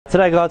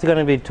Today guys, we're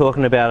going to be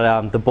talking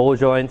about the ball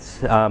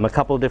joints, a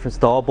couple of different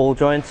style ball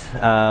joints,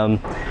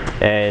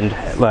 and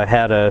like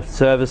how to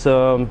service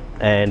them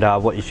and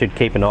what you should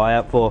keep an eye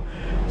out for.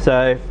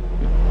 So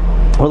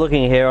we're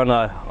looking here on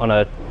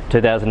a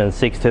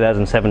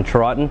 2006-2007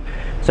 Triton.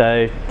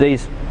 So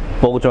these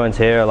ball joints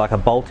here are like a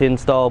bolt-in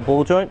style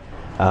ball joint,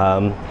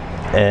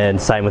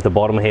 and same with the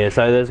bottom here.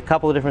 So there's a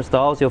couple of different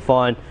styles. You'll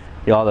find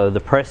either the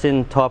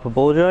press-in type of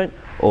ball joint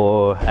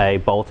or a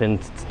bolt-in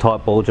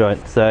type ball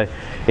joint. So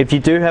if you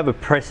do have a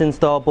press-in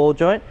style ball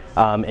joint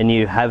and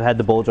you have had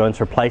the ball joints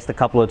replaced a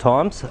couple of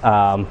times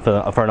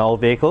for an old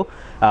vehicle,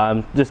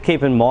 just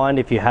keep in mind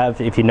if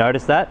you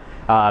notice that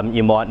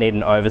you might need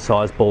an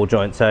oversized ball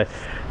joint. So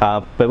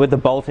but with the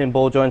bolt-in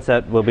ball joints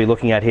that we'll be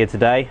looking at here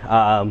today,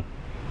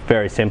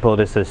 very simple,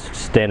 just a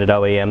standard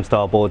OEM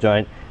style ball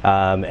joint,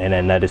 and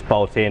then they just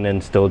bolt in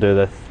and still do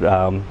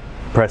the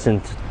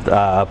press-in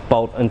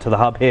bolt into the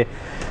hub here.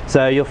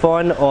 So you'll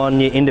find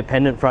on your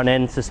independent front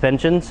end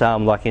suspensions,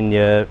 like in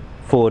your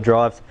four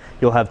drives,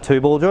 you'll have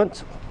two ball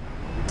joints,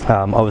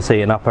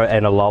 obviously an upper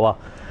and a lower.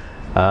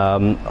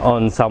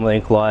 On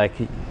something like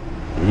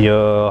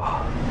your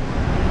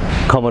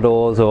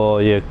Commodores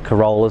or your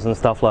Corollas and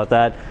stuff like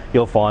that,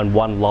 you'll find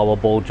one lower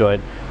ball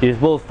joint. You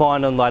will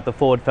find on like the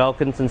Ford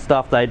Falcons and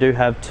stuff, they do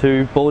have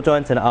two ball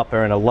joints, an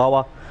upper and a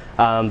lower.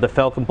 The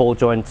Falcon ball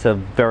joints are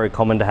very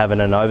common to have in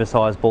an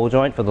oversized ball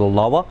joint for the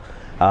lower,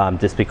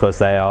 just because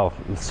they are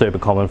super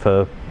common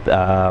for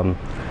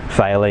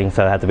failing,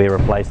 so they have to be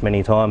replaced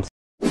many times.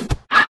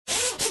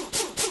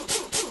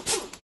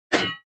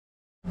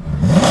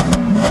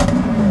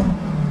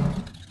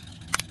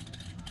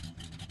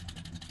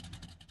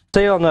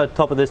 See on the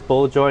top of this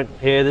ball joint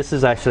here, this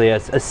is actually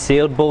a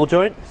sealed ball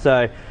joint.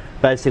 So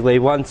basically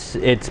once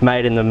it's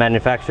made in the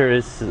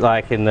manufacturer's,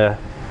 like in the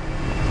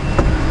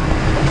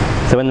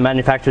So when the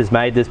manufacturer's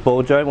made this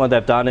ball joint, what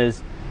they've done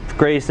is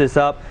grease this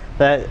up.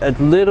 A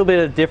little bit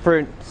of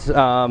different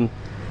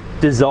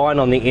design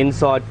on the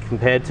inside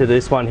compared to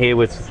this one here,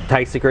 which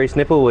takes the grease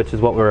nipple, which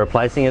is what we're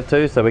replacing it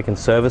to, so we can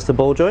service the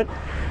ball joint.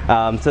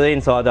 So the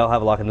inside they'll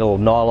have like a little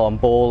nylon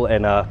ball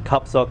and a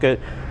cup socket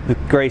with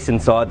grease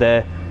inside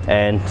there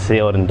and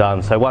sealed and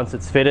done. So once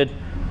it's fitted,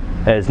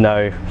 there's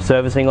no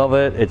servicing of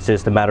it. It's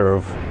just a matter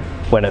of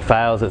when it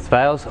fails, it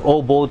fails.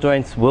 All ball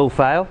joints will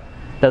fail.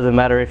 Doesn't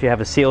matter if you have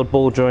a sealed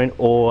ball joint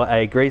or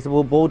a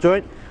greasable ball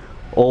joint,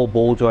 all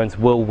ball joints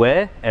will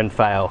wear and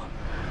fail.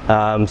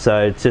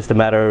 So it's just a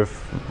matter of,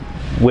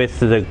 with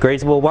the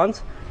greasable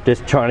ones,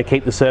 just trying to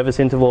keep the service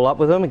interval up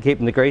with them and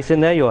keeping the grease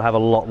in there. You'll have a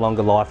lot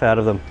longer life out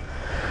of them.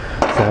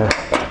 So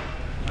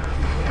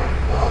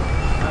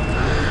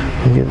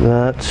get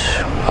that.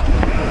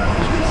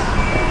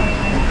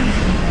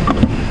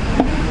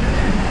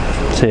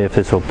 See if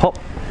this will pop.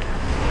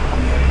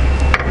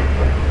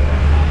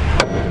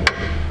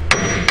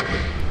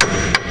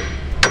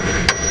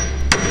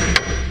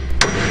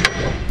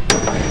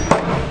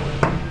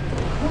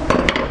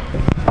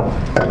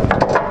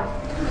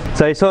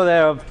 So you saw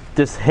there, I've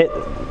just hit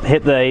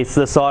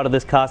the side of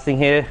this casting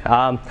here.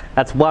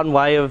 That's one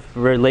way of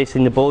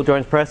releasing the ball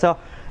joint pressure.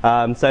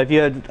 So if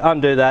you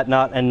undo that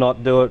nut and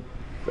not do it,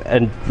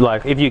 and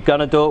like if you're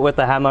gonna do it with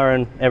the hammer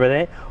and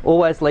everything,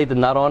 always leave the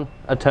nut on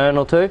a turn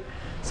or two,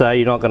 so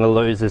you're not going to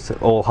lose this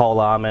whole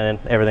arm and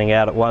everything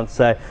out at once.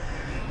 So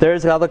there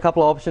is another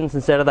couple of options.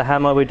 Instead of the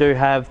hammer, we do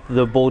have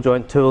the ball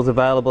joint tools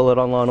available at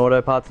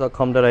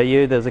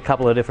onlineautoparts.com.au. There's a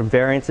couple of different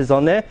variances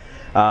on there.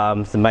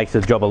 So it makes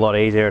the job a lot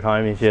easier at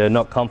home if you're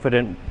not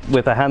confident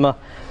with a hammer.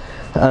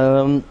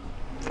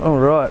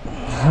 Alright,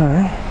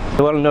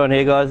 so what I'm doing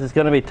here guys is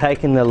going to be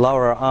taking the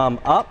lower arm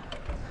up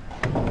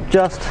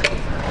just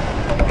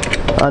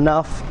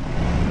enough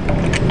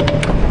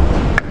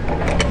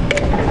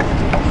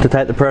to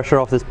take the pressure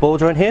off this ball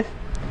joint here,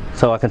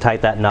 so I can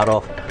take that nut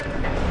off.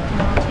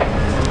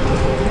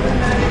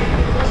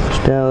 Push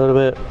down a little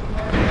bit.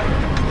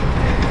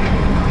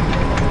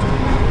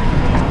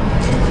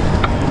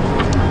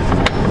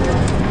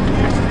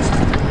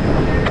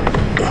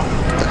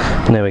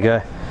 And there we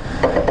go.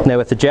 Now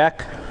with the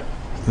jack,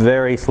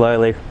 very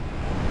slowly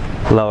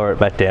lower it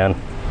back down.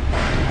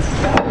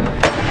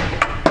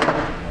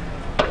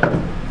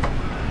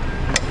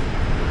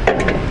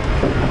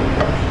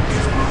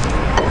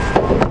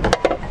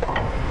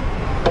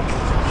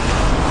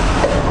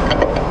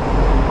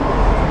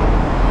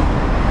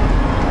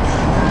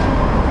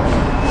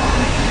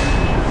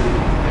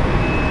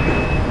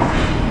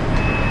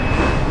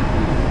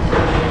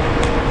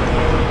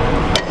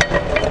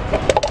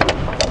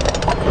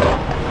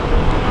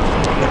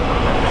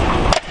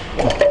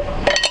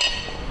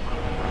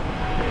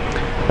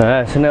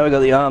 Alright, so now we've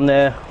got the arm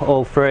there,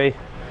 all free.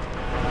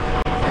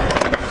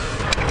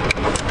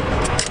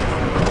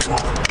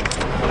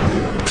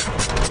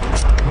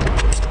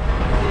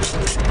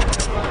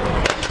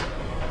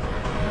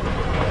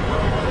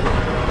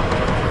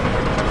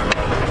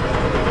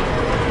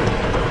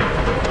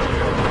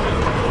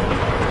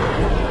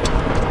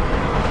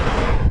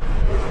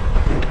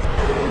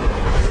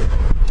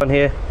 On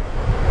here,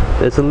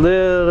 there's a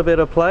little bit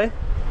of play,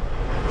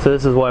 So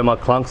this is where my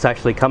clunk's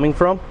actually coming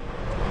from.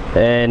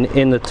 And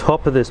in the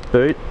top of this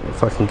boot,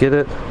 if I can get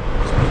it,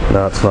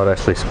 no, it's not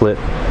actually split.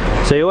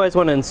 So you always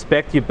want to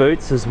inspect your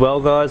boots as well,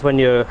 guys, when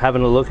you're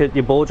having a look at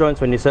your ball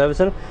joints when you're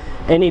servicing them.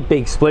 Any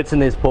big splits in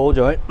this ball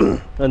joint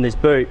on this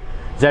boot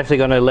is actually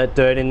going to let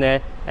dirt in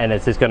there, and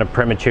it's just going to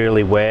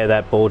prematurely wear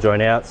that ball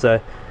joint out. So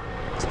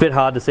it's a bit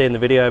hard to see in the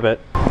video, but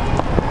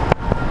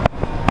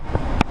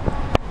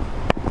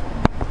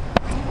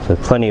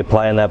there's plenty of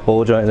play in that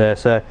ball joint there.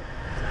 So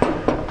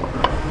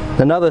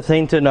another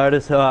thing to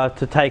notice,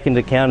 to take into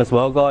account as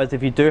well, guys,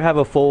 if you do have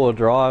a four-wheel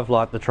drive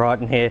like the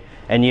Triton here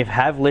and you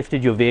have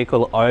lifted your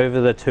vehicle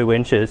over the 2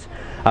 inches,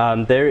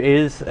 there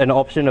is an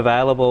option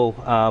available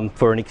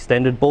for an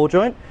extended ball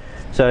joint.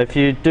 So if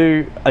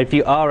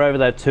you are over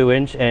that 2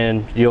 inch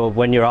and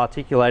when you're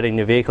articulating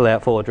the vehicle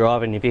out four-wheel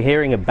drive, and if you're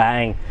hearing a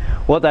bang,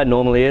 what that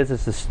normally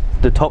is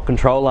the top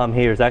control arm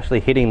here is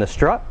actually hitting the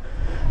strut.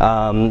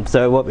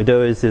 So what we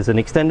do is there's an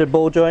extended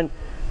ball joint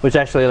which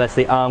actually lets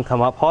the arm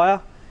come up higher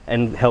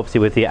and helps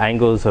you with the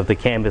angles of the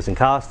cambers and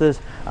casters,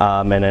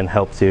 and then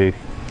helps you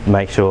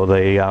make sure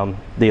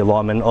the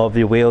alignment of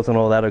your wheels and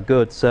all that are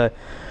good. So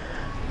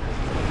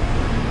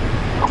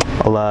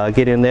I'll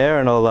get in there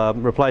and I'll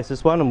replace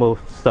this one, and we'll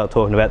start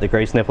talking about the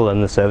grease nipple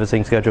and the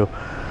servicing schedule.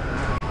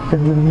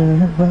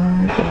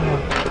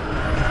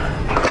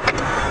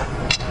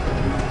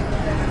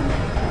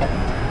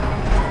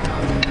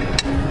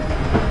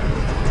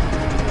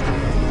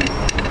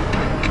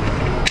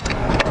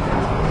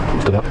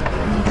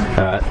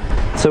 Alright,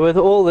 so with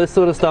all this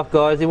sort of stuff,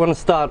 guys, you want to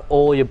start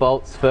all your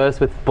bolts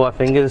first by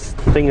finger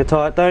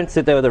tight. Don't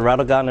sit there with a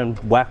rattle gun and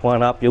whack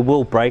one up. You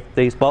will break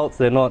these bolts.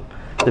 They're not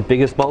the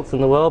biggest bolts in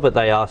the world, but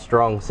they are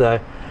strong. So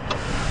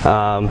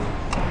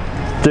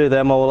do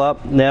them all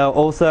up. Now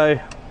also,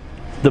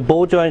 the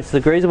ball joints,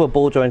 the Greasable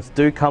ball joints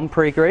do come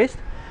pre-greased.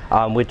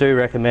 We do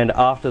recommend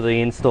after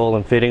the install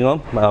and fitting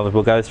them,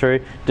 we'll go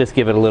through, just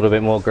give it a little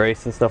bit more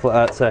grease and stuff like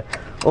that. So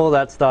all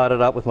that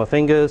started up with my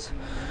fingers.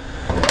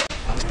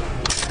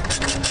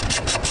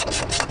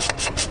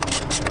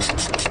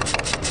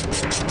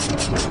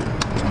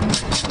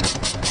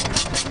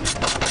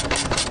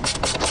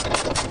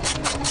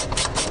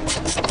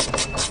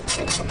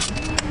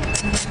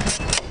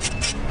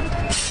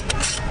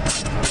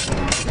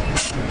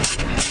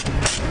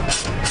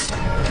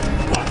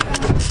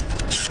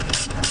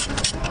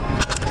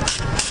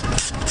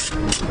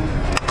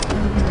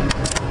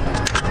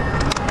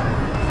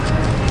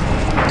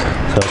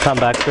 So I'll come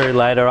back through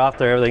later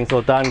after everything's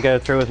all done, go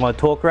through with my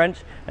torque wrench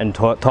and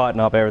tighten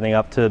up everything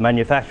up to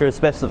manufacturer's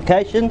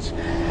specifications.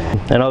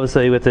 And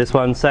obviously with this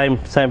one, same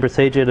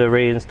procedure to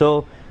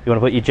reinstall. You want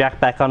to put your jack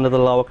back under the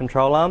lower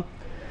control arm,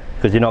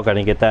 because you're not going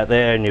to get that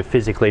there and you're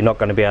physically not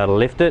going to be able to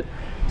lift it.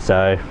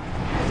 So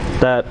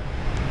that,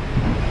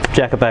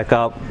 jack it back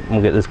up, and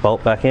we'll get this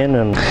bolt back in.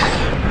 And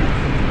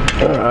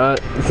alright,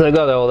 so I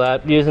got all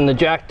that, using the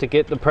jack to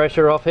get the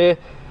pressure off here.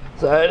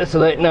 So just to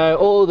let you know,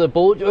 all the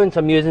ball joints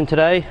I'm using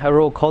today are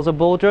all Greasable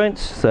ball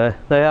joints, so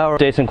they are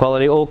decent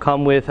quality. All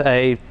come with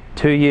a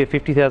 2-year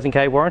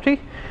 50,000k warranty.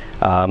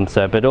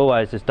 But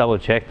always just double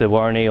check the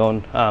warranty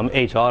on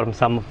each item.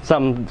 Some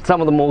of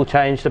them will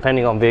change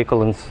depending on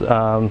vehicle and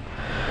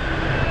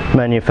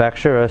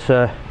manufacturer.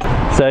 So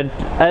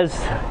as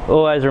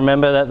always,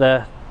 remember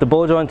that the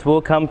ball joints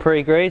will come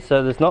pre-greased,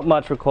 so there's not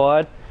much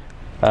required.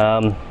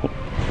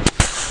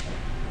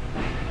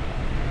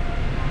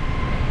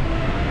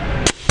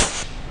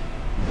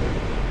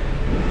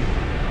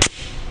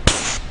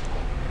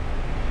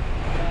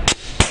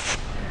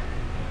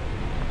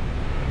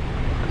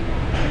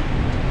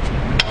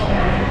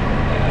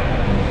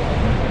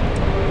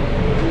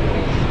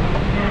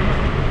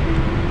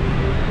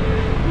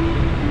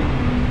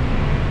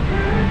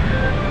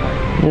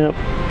 Yep.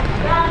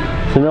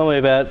 So normally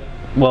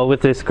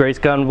with this grease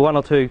gun, 1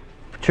 or 2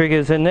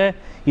 triggers in there.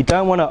 You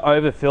don't want to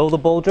overfill the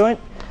ball joint.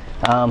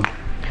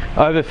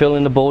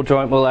 Overfilling the ball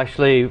joint will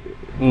actually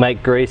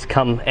make grease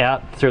come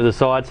out through the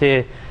sides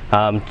here.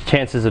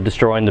 Chances of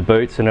destroying the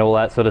boots and all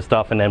that sort of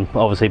stuff, and then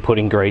obviously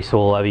putting grease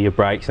all over your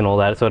brakes and all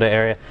that sort of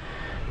area.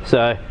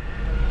 So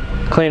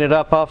clean it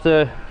up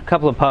after a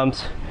couple of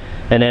pumps,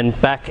 and then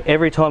back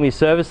every time you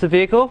service the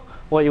vehicle.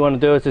 What you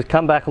want to do is just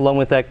come back along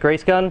with that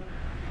grease gun,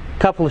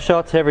 couple of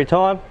shots every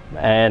time,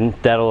 and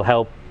that'll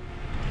help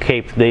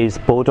keep these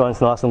ball joints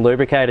nice and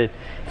lubricated.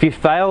 If you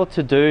fail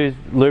to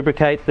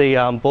lubricate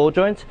the ball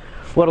joints,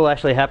 what will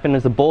actually happen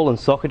is the ball and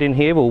socket in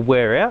here will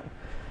wear out,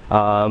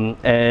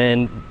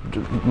 and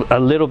a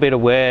little bit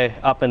of wear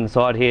up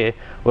inside here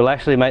will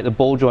actually make the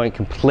ball joint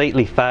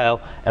completely fail,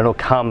 and it'll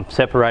come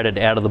separated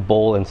out of the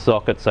ball and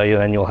socket, so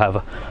then you'll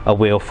have a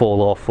wheel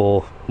fall off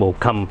or will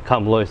come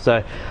loose.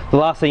 So the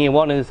last thing you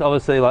want is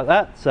obviously like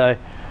that. So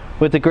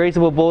with the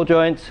Greasable ball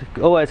joints,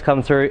 always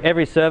come through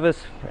every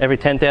service, every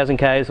 10,000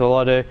 Ks, all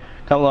I do,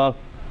 come along.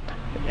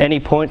 Any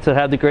points that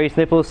have the grease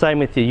nipples, same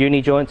with your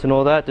uni joints and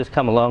all that, just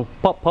come along,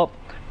 pop, pop,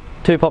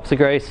 2 pops of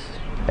grease,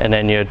 and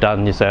then you're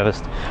done, you're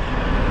serviced.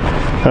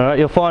 Alright,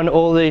 you'll find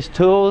all these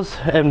tools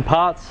and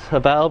parts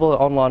available at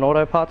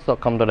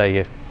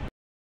onlineautoparts.com.au.